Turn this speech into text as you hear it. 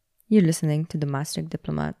You're listening to The Maastricht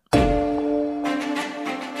Diplomat.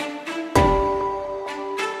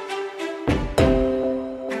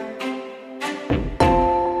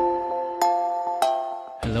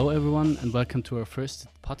 Hello everyone and welcome to our first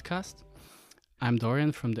podcast. I'm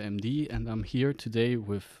Dorian from the MD and I'm here today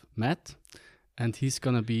with Matt, and he's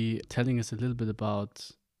gonna be telling us a little bit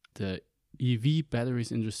about the EV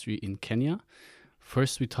batteries industry in Kenya.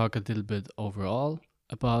 First we talk a little bit overall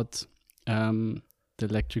about the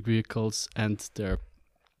electric vehicles and their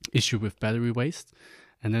issue with battery waste,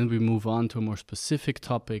 and then we move on to a more specific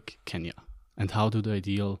topic, Kenya, and how do they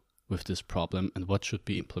deal with this problem and what should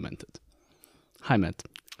be implemented. Hi Matt.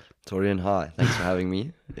 Dorian, hi. Thanks for having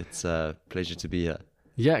me. It's a pleasure to be here.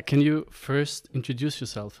 Yeah, can you first introduce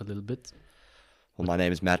yourself a little bit? Well, my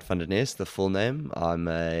name is Matt van der Nest, the full name. I'm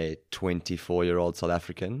a 24-year-old South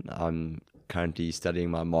African. I'm currently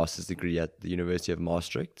studying my master's degree at the University of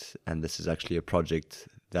Maastricht, and this is actually a project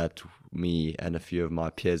that me and a few of my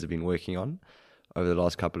peers have been working on over the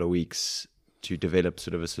last couple of weeks to develop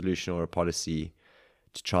sort of a solution or a policy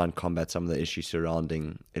to try and combat some of the issues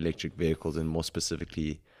surrounding electric vehicles and more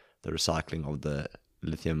specifically the recycling of the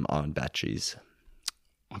lithium-ion batteries.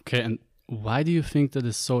 Okay, and why do you think that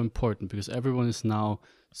is so important? Because everyone is now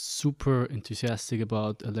super enthusiastic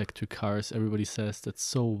about electric cars. Everybody says that's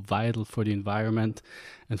so vital for the environment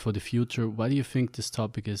and for the future. Why do you think this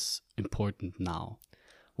topic is important now?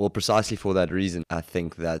 Well, precisely for that reason, I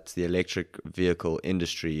think that the electric vehicle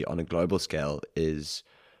industry on a global scale is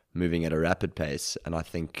moving at a rapid pace. And I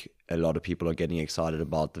think a lot of people are getting excited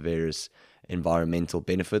about the various environmental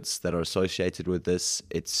benefits that are associated with this.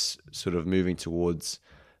 It's sort of moving towards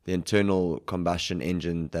the internal combustion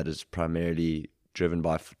engine that is primarily driven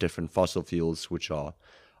by different fossil fuels, which are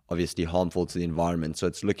obviously harmful to the environment. So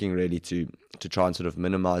it's looking really to try and sort of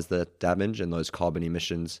minimize the damage and those carbon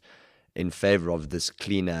emissions in favor of this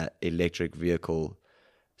cleaner electric vehicle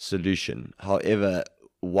solution. However,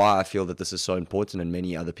 why I feel that this is so important, and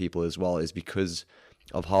many other people as well, is because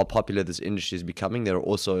of how popular this industry is becoming. There are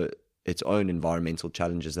also its own environmental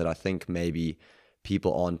challenges that I think maybe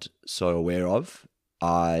people aren't so aware of.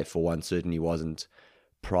 I, for one, certainly wasn't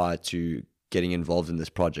prior to getting involved in this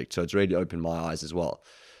project. So it's really opened my eyes as well.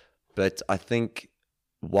 But I think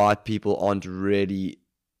why people aren't really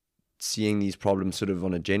seeing these problems sort of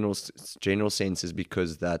on a general sense is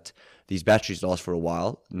because that these batteries last for a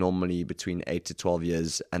while, normally between 8 to 12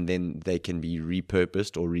 years, and then they can be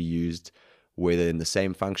repurposed or reused, whether in the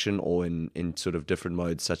same function or in sort of different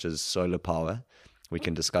modes such as solar power. We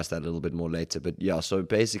can discuss that a little bit more later. But yeah, so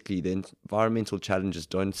basically the environmental challenges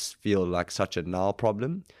don't feel like such a now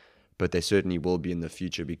problem, but they certainly will be in the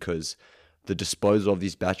future because the disposal of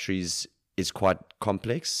these batteries is quite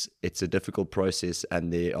complex. It's a difficult process,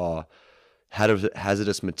 and there are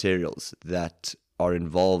hazardous materials that are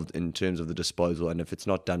involved in terms of the disposal. And if it's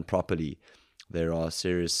not done properly, there are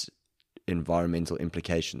serious environmental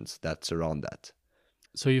implications that surround that.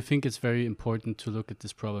 So you think it's very important to look at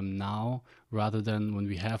this problem now rather than when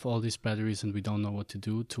we have all these batteries and we don't know what to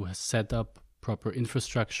do, to set up proper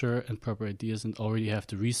infrastructure and proper ideas and already have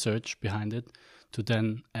the research behind it to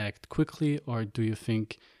then act quickly? Or do you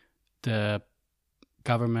think the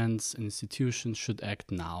governments and institutions should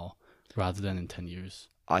act now rather than in 10 years?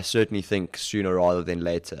 I certainly think sooner rather than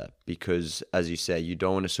later, because as you say, you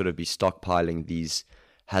don't want to sort of be stockpiling these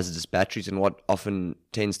hazardous batteries. And what often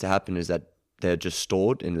tends to happen is that they're just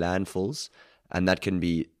stored in landfills, and that can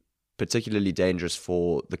be particularly dangerous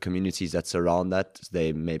for the communities that surround that.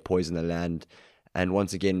 They may poison the land. And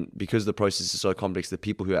once again, because the process is so complex, the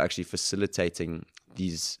people who are actually facilitating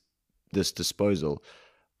this disposal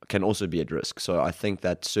can also be at risk. So I think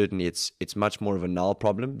that certainly it's much more of a now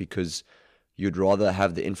problem, because you'd rather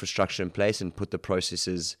have the infrastructure in place and put the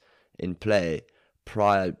processes in play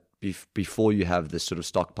before you have this sort of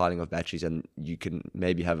stockpiling of batteries, and you can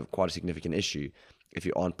maybe have quite a significant issue if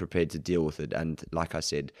you aren't prepared to deal with it. And like I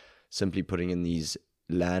said, simply putting in these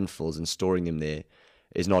landfills and storing them there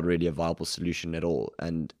is not really a viable solution at all.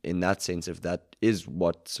 And in that sense, if that is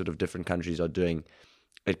what sort of different countries are doing,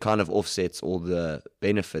 it kind of offsets all the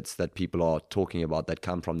benefits that people are talking about that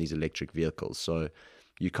come from these electric vehicles. So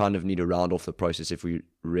you kind of need to round off the process if we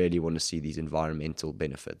really want to see these environmental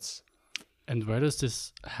benefits. And where does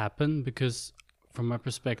this happen? Because from my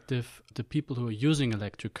perspective, the people who are using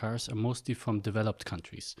electric cars are mostly from developed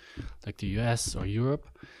countries, like the US or Europe.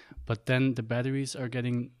 But then the batteries are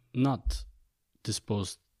getting not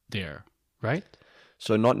disposed there, right?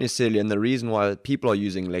 So not necessarily. And the reason why people are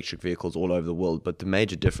using electric vehicles all over the world, but the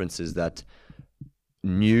major difference is that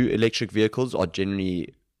new electric vehicles are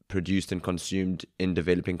generally produced and consumed in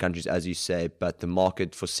developing countries, as you say, but the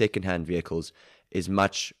market for second-hand vehicles is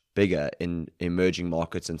much bigger in emerging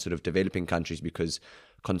markets and sort of developing countries because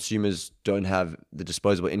consumers don't have the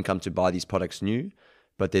disposable income to buy these products new,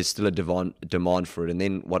 but there's still a demand for it. And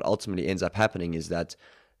then what ultimately ends up happening is that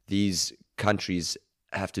these countries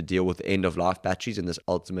have to deal with end-of-life batteries and this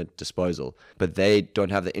ultimate disposal, but they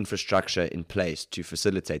don't have the infrastructure in place to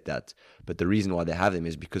facilitate that. But the reason why they have them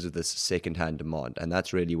is because of this second-hand demand, and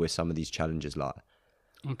that's really where some of these challenges lie.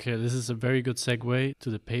 Okay, this is a very good segue to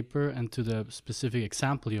the paper and to the specific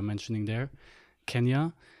example you're mentioning there,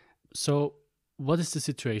 Kenya. So what is the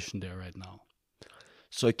situation there right now?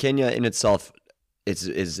 So Kenya in itself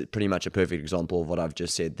is pretty much a perfect example of what I've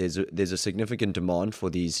just said. There's a significant demand for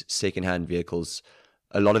these second-hand vehicles.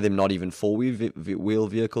 A lot of them not even four-wheel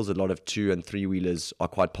vehicles. A lot of 2- and 3-wheelers are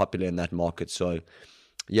quite popular in that market. So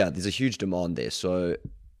yeah, there's a huge demand there. So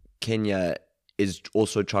Kenya is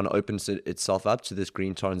also trying to open itself up to this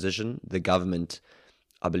green transition. The government,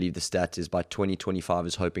 I believe the stat is by 2025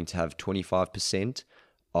 is hoping to have 25%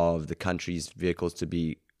 of the country's vehicles to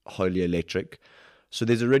be wholly electric. So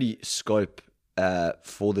there's already scope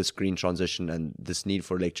for this green transition and this need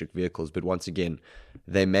for electric vehicles. But once again,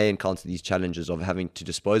 they may encounter these challenges of having to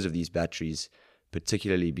dispose of these batteries,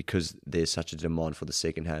 particularly because there's such a demand for the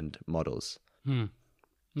second-hand models.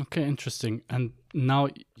 Okay, interesting. And now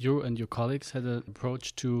you and your colleagues had an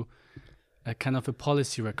approach to a kind of a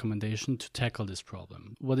policy recommendation to tackle this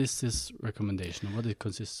problem. What is this recommendation and what it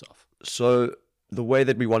consists of? So the way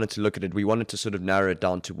that we wanted to look at it, we wanted to sort of narrow it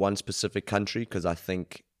down to one specific country, because I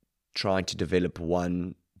think trying to develop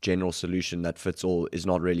one general solution that fits all is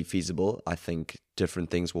not really feasible. I think different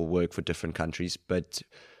things will work for different countries. But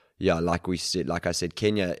yeah, like I said,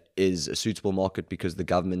 Kenya is a suitable market because the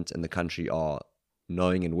government and the country are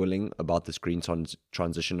knowing and willing about this green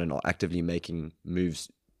transition and are actively making moves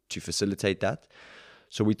to facilitate that.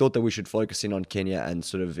 So we thought that we should focus in on Kenya and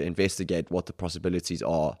sort of investigate what the possibilities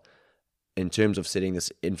are in terms of setting this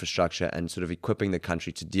infrastructure and sort of equipping the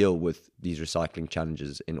country to deal with these recycling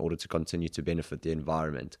challenges in order to continue to benefit the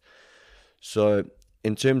environment. So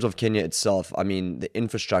in terms of Kenya itself, I mean, the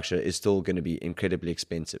infrastructure is still going to be incredibly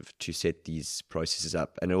expensive to set these processes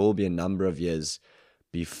up, and it will be a number of years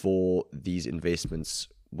before these investments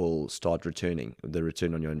will start returning, the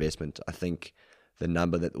return on your investment. I think the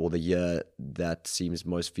number that, or the year that seems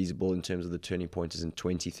most feasible in terms of the turning point is in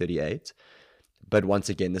 2038. But once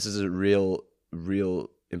again, this is a real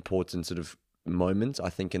important sort of moment, I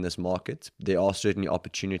think, in this market. There are certainly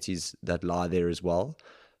opportunities that lie there as well.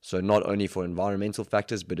 So not only for environmental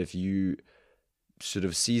factors, but if you sort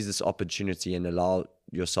of seize this opportunity and allow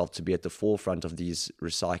yourself to be at the forefront of these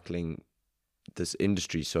recycling, this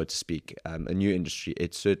industry, so to speak, a new industry,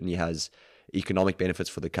 it certainly has economic benefits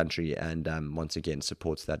for the country and once again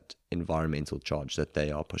supports that environmental charge that they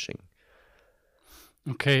are pushing.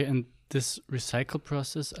 Okay, and this recycle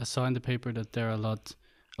process, I saw in the paper that there are a lot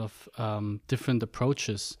of different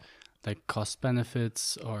approaches, like cost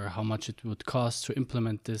benefits or how much it would cost to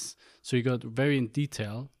implement this. So you got very in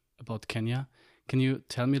detail about Kenya. Can you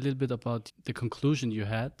tell me a little bit about the conclusion you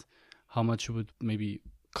had, how much it would maybe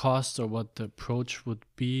cost or what the approach would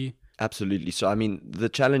be? Absolutely. So, I mean, the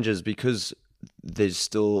challenge is because there's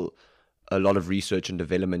still a lot of research and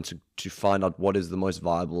development to find out what is the most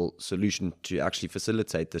viable solution to actually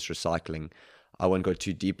facilitate this recycling. I won't go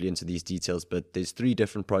too deeply into these details, but there's 3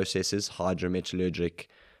 different processes: hydrometallurgic,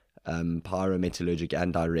 pyrometallurgic,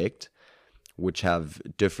 and direct, which have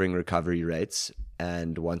differing recovery rates.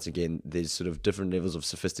 And once again, there's sort of different levels of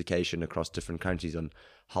sophistication across different countries on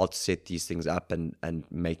how to set these things up and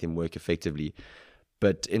make them work effectively.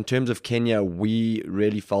 But in terms of Kenya, we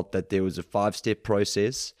really felt that there was a 5-step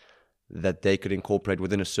process that they could incorporate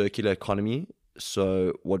within a circular economy.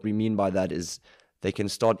 So what we mean by that is they can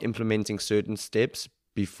start implementing certain steps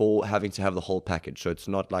before having to have the whole package. So it's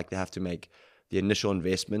not like they have to make the initial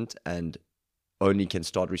investment and only can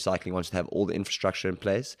start recycling once they have all the infrastructure in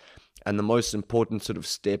place. And the most important sort of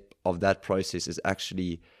step of that process is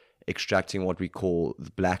actually extracting what we call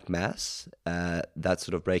the black mass. That's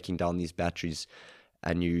sort of breaking down these batteries,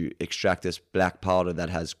 and you extract this black powder that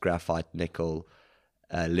has graphite, nickel,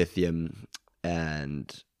 lithium,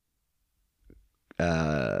 and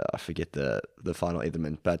I forget the final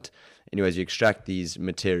element. But anyways, you extract these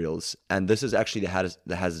materials, and this is actually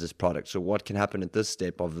the hazardous product. So what can happen at this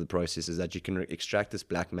step of the process is that you can extract this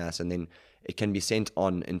black mass, and then it can be sent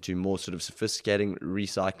on into more sort of sophisticated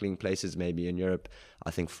recycling places. Maybe in Europe, I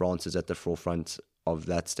think France is at the forefront of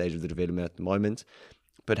that stage of the development at the moment.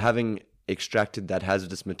 But having extracted that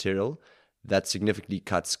hazardous material, that significantly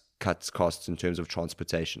cuts costs in terms of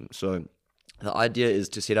transportation. So the idea is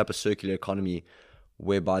to set up a circular economy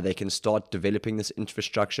whereby they can start developing this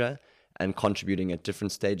infrastructure and contributing at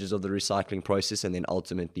different stages of the recycling process, and then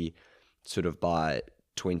ultimately sort of by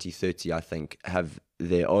 2030, I think, have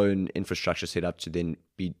their own infrastructure set up to then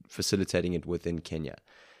be facilitating it within Kenya.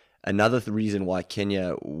 Another reason why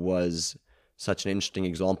Kenya was such an interesting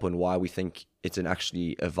example and why we think it's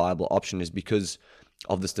actually a viable option is because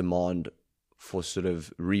of this demand for sort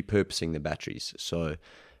of repurposing the batteries. So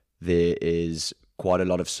there is quite a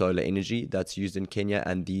lot of solar energy that's used in Kenya,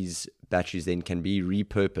 and these batteries then can be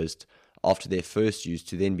repurposed after their first use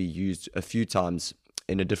to then be used a few times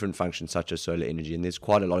in a different function, such as solar energy. And there's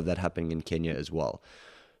quite a lot of that happening in Kenya as well.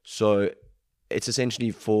 So it's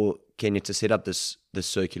essentially for Kenya to set up this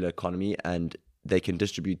circular economy, and they can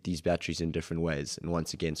distribute these batteries in different ways. And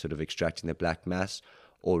once again, sort of extracting the black mass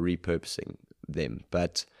or repurposing them.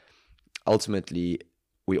 But ultimately,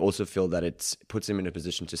 we also feel that it puts them in a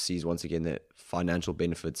position to seize, once again, the financial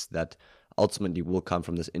benefits that ultimately will come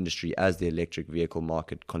from this industry as the electric vehicle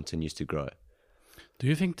market continues to grow. Do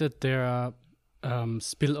you think that there are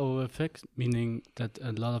spillover effects, meaning that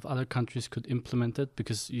a lot of other countries could implement it?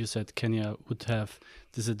 Because you said Kenya would have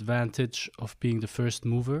this advantage of being the first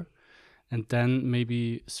mover, and then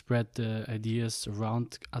maybe spread the ideas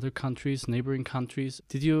around other countries, neighboring countries.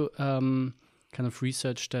 Did you kind of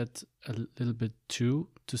research that a little bit too,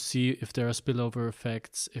 to see if there are spillover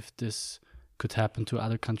effects, if this could happen to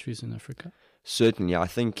other countries in Africa? Certainly. I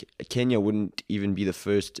think Kenya wouldn't even be the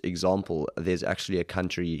first example. There's actually a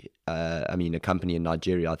company in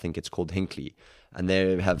Nigeria, I think it's called Hinkley, and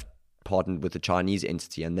they have partnered with a Chinese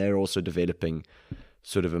entity, and they're also developing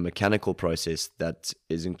sort of a mechanical process that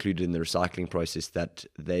is included in the recycling process that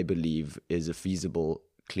they believe is a feasible,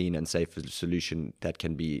 clean and safe solution that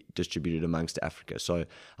can be distributed amongst Africa. So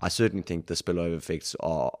I certainly think the spillover effects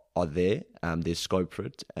are there. There's scope for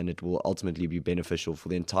it, and it will ultimately be beneficial for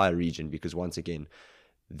the entire region, because once again,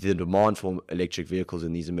 the demand for electric vehicles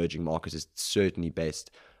in these emerging markets is certainly based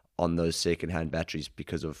on those second-hand batteries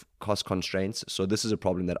because of cost constraints. So this is a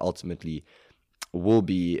problem that ultimately will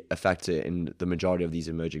be a factor in the majority of these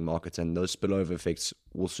emerging markets, and those spillover effects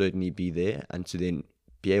will certainly be there. And to then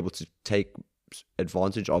be able to take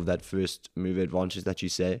advantage of that first mover advantage that you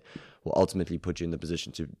say will ultimately put you in the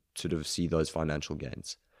position to sort of see those financial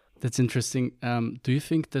gains. That's interesting. Do you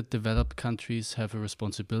think that developed countries have a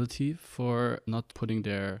responsibility for not putting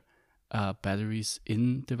their batteries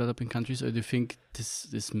in developing countries, or do you think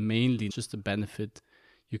this is mainly just a benefit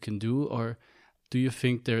you can do, or do you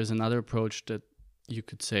think there is another approach that you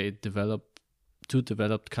could say developed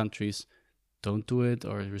countries don't do it,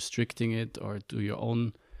 or restricting it, or do your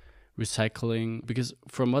own recycling? Because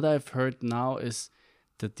from what I've heard now is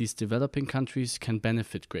that these developing countries can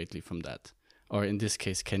benefit greatly from that, or in this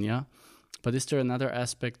case Kenya. But is there another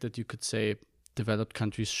aspect that you could say developed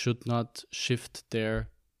countries should not shift their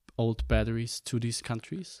old batteries to these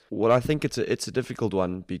countries? Well, I think it's a difficult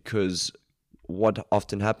one, because what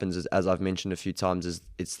often happens is, as I've mentioned a few times, is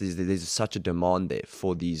there's such a demand there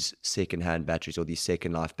for these second-hand batteries or these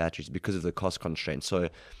second life batteries because of the cost constraints. So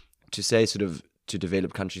to say sort of to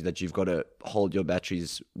develop countries that you've got to hold your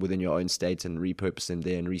batteries within your own state and repurpose them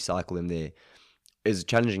there and recycle them there is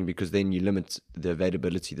challenging, because then you limit the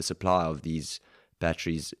availability, the supply of these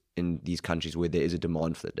batteries in these countries where there is a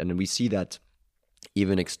demand for it. And we see that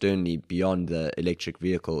even externally beyond the electric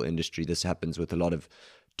vehicle industry. This happens with a lot of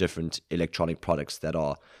different electronic products that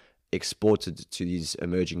are exported to these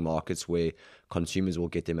emerging markets where consumers will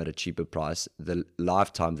get them at a cheaper price. The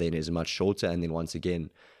lifetime then is much shorter, and then once again,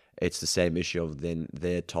 it's the same issue of then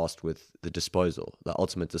they're tasked with the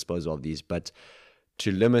ultimate disposal of these. But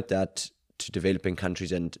to limit that to developing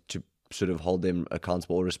countries and to sort of hold them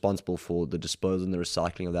accountable or responsible for the disposal and the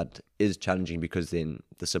recycling of that is challenging, because then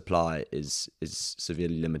the supply is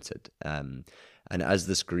severely limited. And as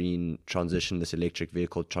this green transition, this electric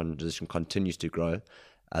vehicle transition continues to grow,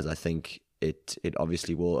 as I think it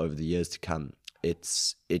obviously will over the years to come,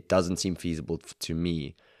 it doesn't seem feasible to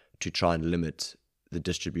me to try and limit the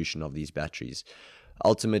distribution of these batteries.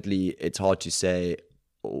 Ultimately, it's hard to say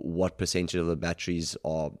what percentage of the batteries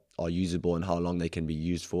are usable and how long they can be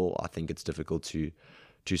used for. I think it's difficult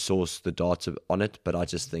to source the data on it, but I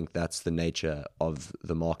just think that's the nature of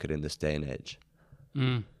the market in this day and age.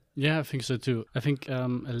 Yeah, I think so too. I think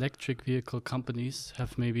electric vehicle companies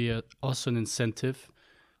have maybe also an incentive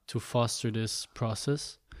to foster this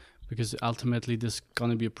process, because ultimately this is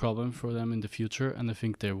going to be a problem for them in the future, and I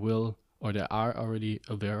think they will, or they are already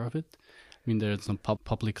aware of it. I mean, they're not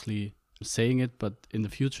publicly saying it, but in the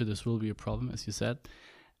future this will be a problem, as you said.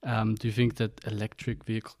 Do you think that electric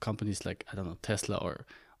vehicle companies like, I don't know, Tesla or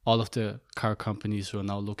all of the car companies who are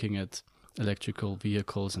now looking at electrical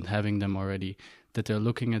vehicles and having them already, that they're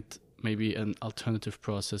looking at maybe an alternative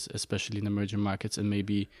process, especially in emerging markets, and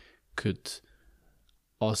maybe could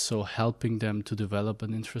also helping them to develop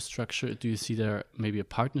an infrastructure? Do you see there maybe a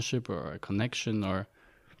partnership or a connection or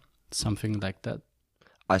something like that?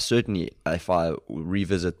 I certainly, if I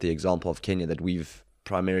revisit the example of Kenya that we've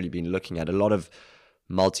primarily been looking at, a lot of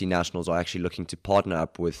multinationals are actually looking to partner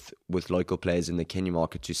up with local players in the Kenya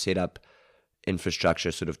market to set up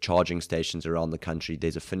infrastructure, sort of charging stations around the country.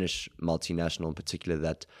 There's a Finnish multinational in particular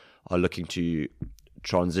that are looking to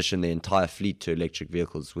transition their entire fleet to electric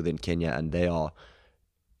vehicles within Kenya, and they are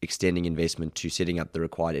extending investment to setting up the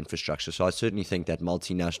required infrastructure. So I certainly think that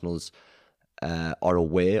multinationals are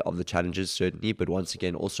aware of the challenges, certainly, but once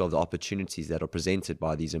again, also of the opportunities that are presented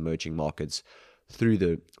by these emerging markets through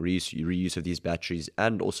the reuse of these batteries,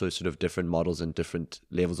 and also sort of different models and different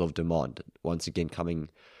levels of demand. Once again, coming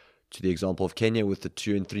to the example of Kenya with the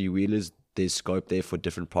 2 and 3 wheelers, there's scope there for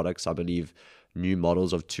different products. I believe new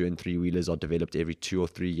models of 2 and 3 wheelers are developed every 2 or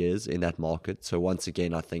 3 years in that market. So once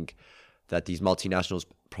again, I think that these multinationals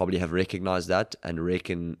probably have recognized that and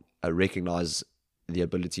recognize the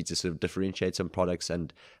ability to sort of differentiate some products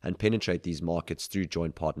and penetrate these markets through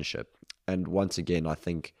joint partnership. And once again, I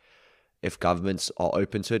think if governments are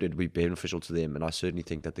open to it, it would be beneficial to them. And I certainly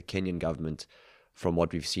think that the Kenyan government, from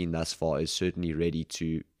what we've seen thus far, is certainly ready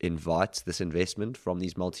to invite this investment from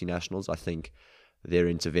these multinationals. I think their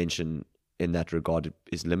intervention in that regard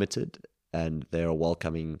is limited, and they are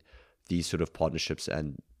welcoming these sort of partnerships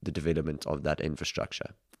and the development of that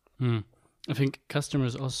infrastructure. I think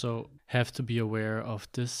customers also have to be aware of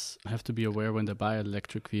this, have to be aware when they buy an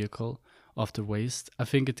electric vehicle of the waste. I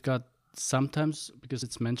think it got sometimes, because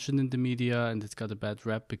it's mentioned in the media, and it's got a bad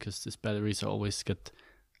rap because these batteries always get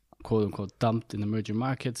quote unquote dumped in emerging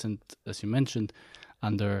markets, and as you mentioned,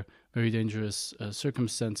 under very dangerous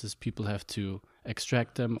circumstances, people have to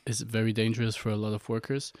extract them. It's very dangerous for a lot of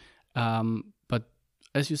workers. But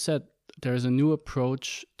as you said, there is a new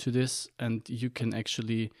approach to this, and you can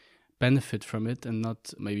actually benefit from it and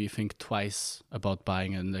not maybe think twice about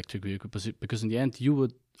buying an electric vehicle, because in the end you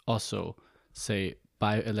would also say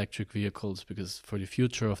buy electric vehicles because for the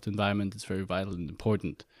future of the environment it's very vital and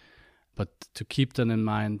important. But to keep that in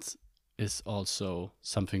mind is also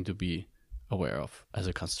something to be aware of as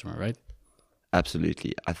a customer, right?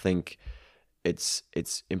 Absolutely. I think it's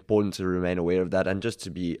important to remain aware of that, and just to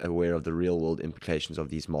be aware of the real world implications of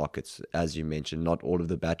these markets. As you mentioned, not all of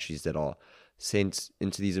the batteries that are sent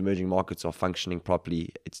into these emerging markets are functioning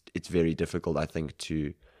properly. It's very difficult, I think,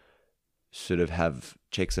 to sort of have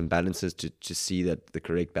checks and balances to see that the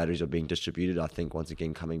correct batteries are being distributed. I think, once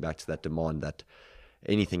again, coming back to that demand that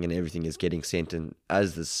anything and everything is getting sent, and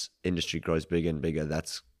as this industry grows bigger and bigger,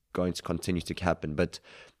 that's going to continue to happen. But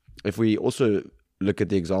if we also look at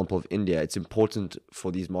the example of India, it's important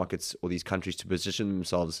for these markets or these countries to position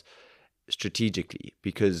themselves strategically,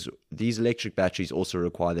 because these electric batteries also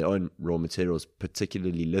require their own raw materials,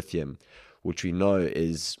 particularly lithium, which we know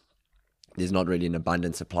there's not really an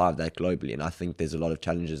abundant supply of that globally. And I think there's a lot of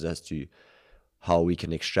challenges as to how we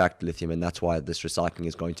can extract lithium, and that's why this recycling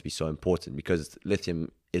is going to be so important, because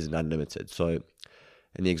lithium isn't unlimited. So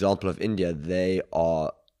in the example of India, they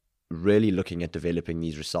are really looking at developing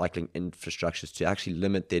these recycling infrastructures to actually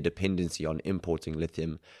limit their dependency on importing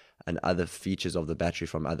lithium and other features of the battery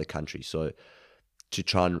from other countries. So to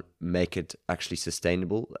try and make it actually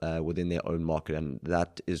sustainable within their own market. And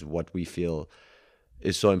that is what we feel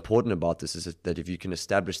is so important about this, is that if you can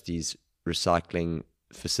establish these recycling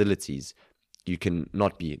facilities, you can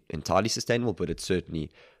not be entirely sustainable, but it certainly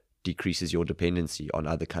decreases your dependency on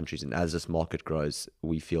other countries. And as this market grows,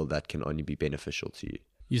 we feel that can only be beneficial to you.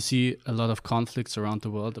 You see a lot of conflicts around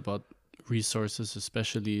the world about resources,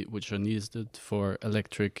 especially which are needed for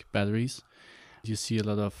electric batteries. You see a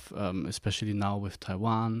lot of, especially now with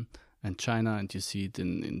Taiwan and China, and you see it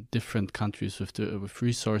in different countries with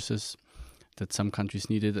resources that some countries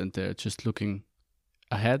needed, and they're just looking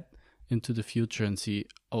ahead into the future and see,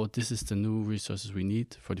 oh, this is the new resources we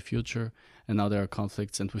need for the future, and now there are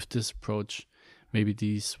conflicts. And with this approach, maybe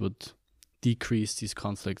these would decrease these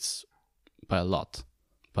conflicts by a lot,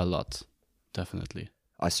 definitely.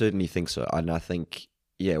 I certainly think so. And I think,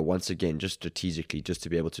 once again, just strategically, just to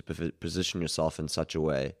be able to position yourself in such a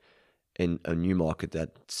way in a new market that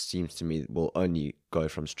seems to me will only go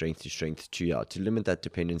from strength to strength to limit that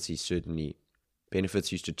dependency certainly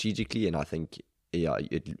benefits you strategically. And I think,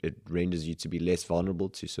 it renders you to be less vulnerable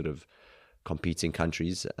to sort of competing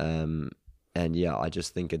countries. I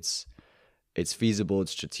just think it's feasible,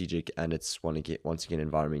 it's strategic, and it's once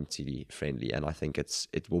again environmentally friendly. And I think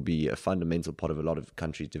it will be a fundamental part of a lot of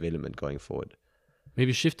countries' development going forward.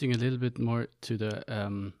 Maybe shifting a little bit more to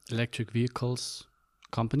the electric vehicles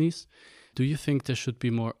companies. Do you think they should be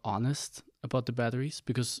more honest about the batteries?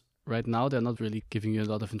 Because right now they're not really giving you a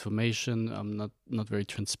lot of information, not very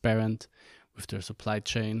transparent with their supply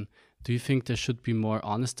chain. Do you think they should be more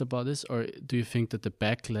honest about this, or do you think that the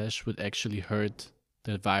backlash would actually hurt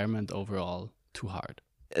the environment overall too hard?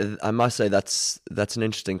 I must say that's an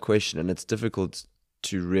interesting question, and it's difficult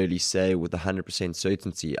to really say with 100%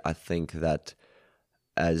 certainty. I think that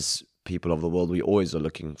as people of the world, we always are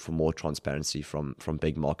looking for more transparency from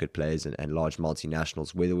big market players and large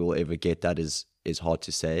multinationals. Whether we'll ever get that is hard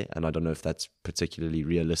to say, and I don't know if that's particularly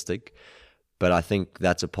realistic. But I think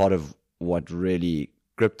that's a part of what really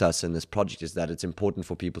gripped us in this project, is that it's important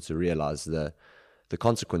for people to realize the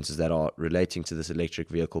consequences that are relating to this electric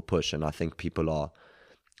vehicle push. And I think people are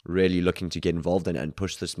really looking to get involved and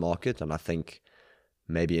push this market. And I think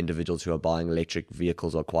maybe individuals who are buying electric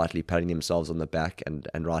vehicles are quietly patting themselves on the back, and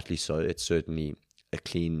rightly so. It's certainly a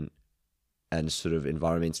clean and sort of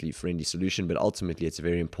environmentally friendly solution, but ultimately it's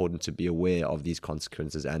very important to be aware of these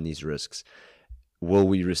consequences and these risks. Will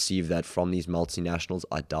we receive that from these multinationals?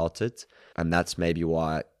 I doubt it. And that's maybe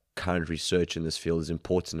why current research in this field is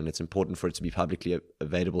important, and it's important for it to be publicly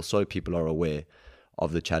available so people are aware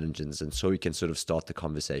of the challenges and so we can sort of start the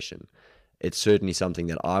conversation. It's certainly something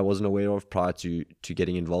that I wasn't aware of prior to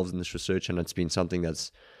getting involved in this research, and it's been something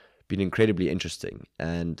that's been incredibly interesting.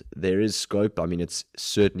 And there is scope. I mean, it's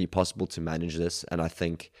certainly possible to manage this, and I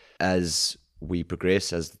think as we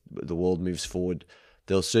progress, as the world moves forward,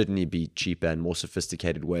 there'll certainly be cheaper and more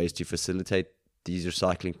sophisticated ways to facilitate these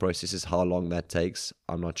recycling processes. How long that takes,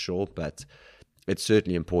 I'm not sure, but it's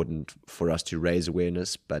certainly important for us to raise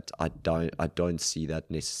awareness. But I don't see that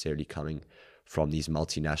necessarily coming from these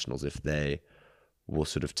multinationals. If they will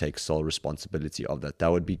sort of take sole responsibility of that,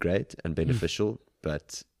 that would be great and beneficial.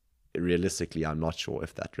 But realistically, I'm not sure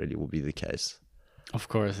if that really will be the case. Of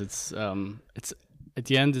course, it's at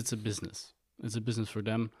the end, it's a business. It's a business for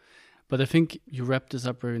them. But I think you wrapped this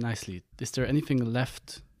up very nicely. Is there anything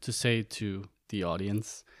left to say to the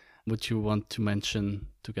audience? What you want to mention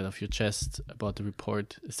to get off your chest about the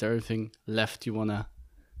report? Is there anything left you want to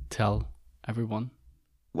tell everyone?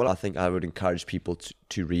 Well, I think I would encourage people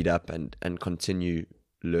to read up and continue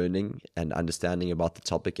learning and understanding about the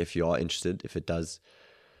topic if you are interested, if it does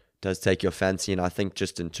take your fancy. And I think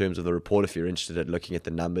just in terms of the report, if you're interested in looking at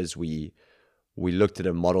the numbers, we looked at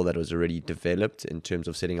a model that was already developed in terms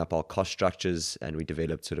of setting up our cost structures, and we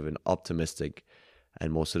developed sort of an optimistic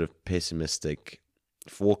and more sort of pessimistic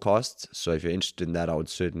forecast. So if you're interested in that, I would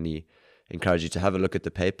certainly encourage you to have a look at the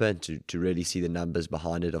paper and to really see the numbers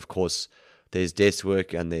behind it. Of course, there's desk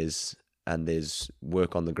work and there's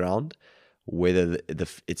work on the ground. Whether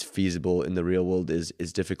it's feasible in the real world is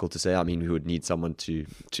difficult to say. I mean, we would need someone to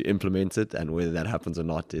implement it, and whether that happens or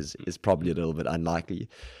not is probably a little bit unlikely.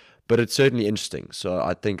 But it's certainly interesting. So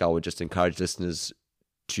I think I would just encourage listeners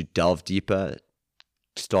to delve deeper,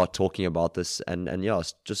 start talking about this, and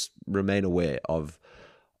just remain aware of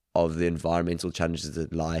the environmental challenges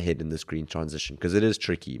that lie ahead in this green transition, because it is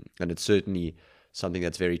tricky, and it's certainly something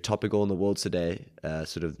that's very topical in the world today,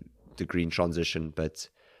 sort of the green transition. But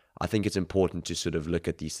I think it's important to sort of look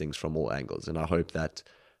at these things from all angles, and I hope that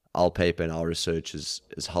our paper and our research has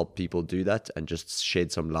helped people do that and just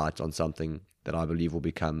shed some light on something that I believe will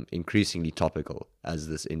become increasingly topical as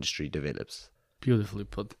this industry develops. Beautifully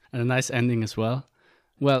put. And a nice ending as well.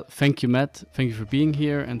 Well, thank you, Matt. Thank you for being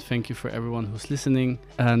here, and thank you for everyone who's listening,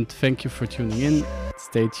 and thank you for tuning in.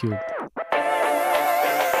 Stay tuned.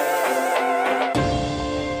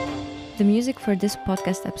 The music for this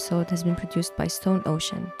podcast episode has been produced by Stone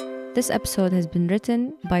Ocean. This episode has been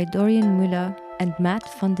written by Dorian Müller and Matt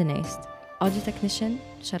van den Eest. Audio technician,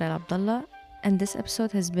 Sharal Abdallah, and this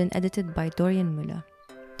episode has been edited by Dorian Müller.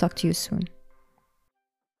 Talk to you soon.